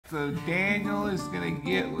so Daniel is gonna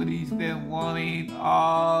get what he's been wanting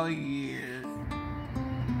all year.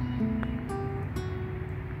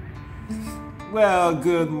 Well,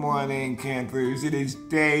 good morning, campers. It is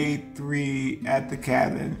day 3 at the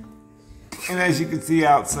cabin. And as you can see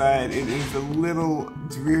outside, it is a little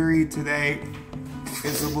dreary today.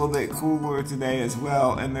 It's a little bit cooler today as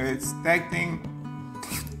well, and they're expecting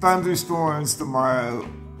thunderstorms tomorrow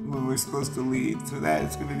when we're supposed to leave, so that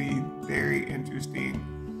is going to be very interesting.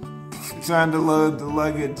 Trying to load the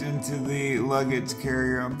luggage into the luggage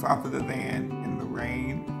carrier on top of the van in the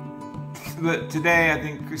rain. But today I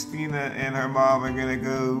think Christina and her mom are going to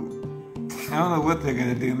go, I don't know what they're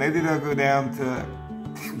going to do. Maybe they'll go down to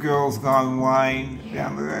Girls Gone Wine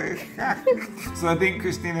down the road. So I think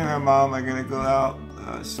Christina and her mom are going to go out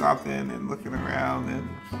shopping and looking around and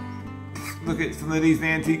look at some of these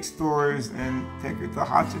antique stores and take her to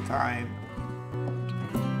Hochatown.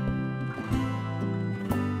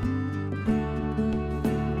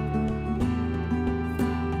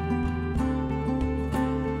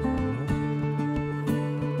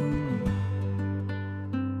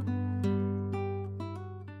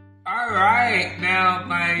 Alright, now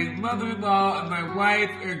my mother-in-law and my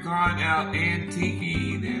wife are gone out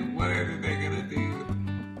antiquing and whatever they're gonna do.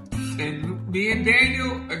 And me and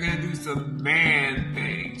Daniel are gonna do some man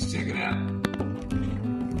things. Check it out.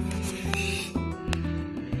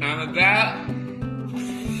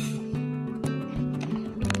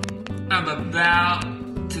 I'm about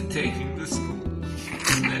to take him to school.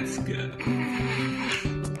 Let's go.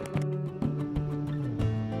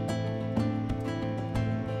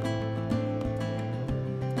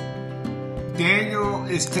 Daniel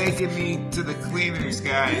is taking me to the cleaners,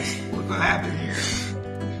 guys. Look what happened here.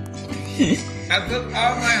 I put all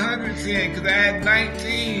my hundreds in because I had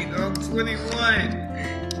 19 on 21.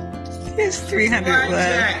 There's 300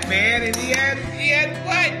 blackjack, man, and he had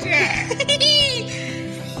blackjack.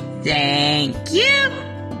 Thank you.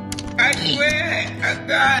 I quit.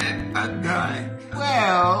 I'm done.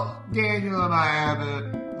 Well, Daniel and I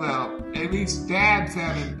at least Dad's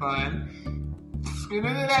having fun.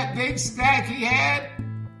 Remember that big stack he had?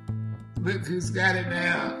 Look who's got it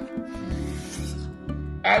now.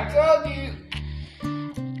 I told you.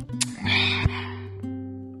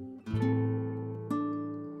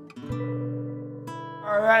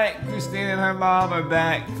 Alright, Christina and her mom are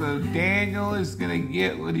back, so Daniel is gonna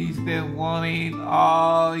get what he's been wanting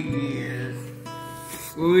all year.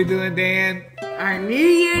 What are we doing, Dan? Our New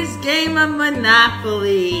Year's game of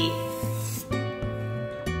Monopoly.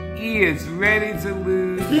 He is ready to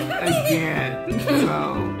lose again.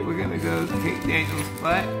 So we're gonna go kick Daniel's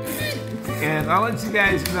butt. And I'll let you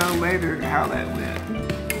guys know later how that went.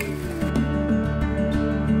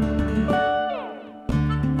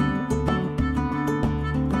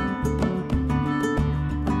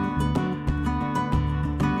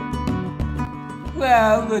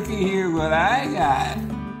 Well, looky here what I got.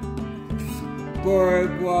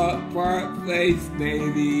 Boardwalk Park Place,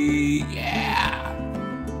 baby. Yeah.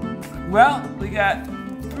 Well, we got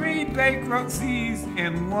 3 bankruptcies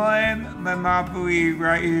and 1 Monopoly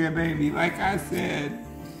right here, baby. Like I said.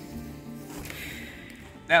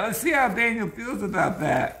 Now let's see how Daniel feels about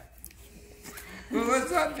that. Well,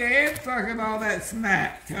 what's up, Dan? Talking all that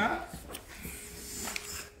smack, huh?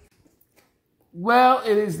 Well,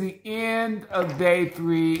 it is the end of day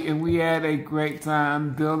 3, and we had a great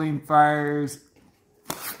time building fires.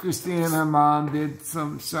 Christina and her mom did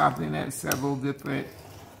some shopping at several different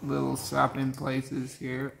little shopping places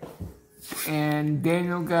here. And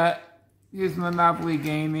Daniel got his Monopoly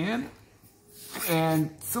game in. And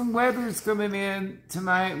some weather's coming in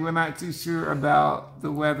tonight. We're not too sure about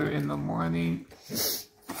the weather in the morning.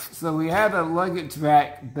 So we have a luggage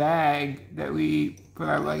rack bag that we put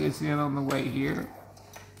our luggage in on the way here.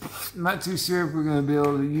 I'm not too sure if we're going to be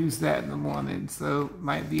able to use that in the morning, so it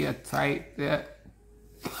might be a tight fit.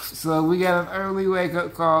 So we got an early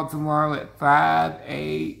wake-up call tomorrow at 5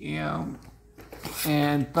 a.m.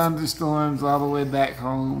 and thunderstorms all the way back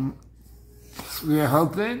home. We're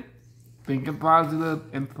hoping, thinking positive,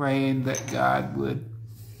 and praying that God would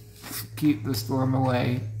keep the storm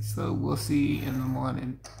away. So we'll see you in the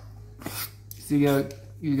morning. See you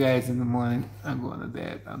guys in the morning. I'm going to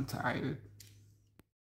bed. I'm tired.